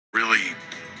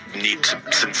need to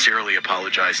sincerely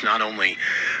apologize, not only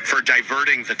for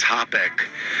diverting the topic,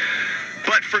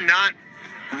 but for not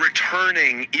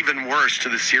returning, even worse, to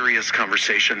the serious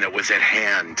conversation that was at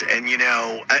hand. And, you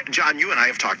know, John, you and I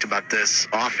have talked about this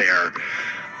off air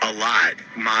a lot.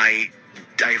 I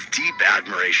have deep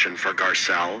admiration for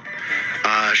Garcelle.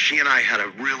 She and I had a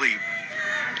really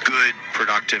good,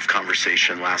 productive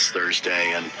conversation last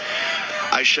Thursday, and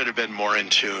I should have been more in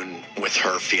tune with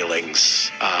her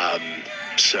feelings.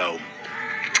 So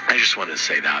I just wanted to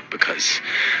say that because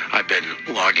I've been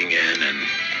logging in and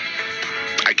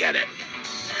I get it.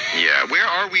 Yeah, where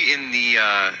are we in the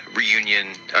reunion?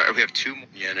 We have two more.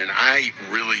 And I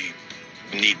really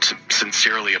need to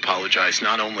sincerely apologize,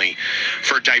 not only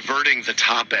for diverting the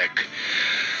topic,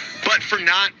 but for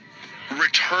not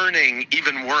returning,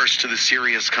 even worse, to the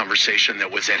serious conversation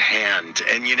that was at hand.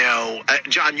 And, you know,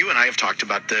 John, you and I have talked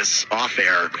about this off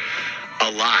air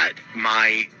a lot.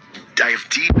 I have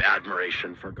deep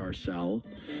admiration for Garcelle.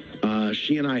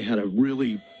 She and I had a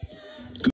really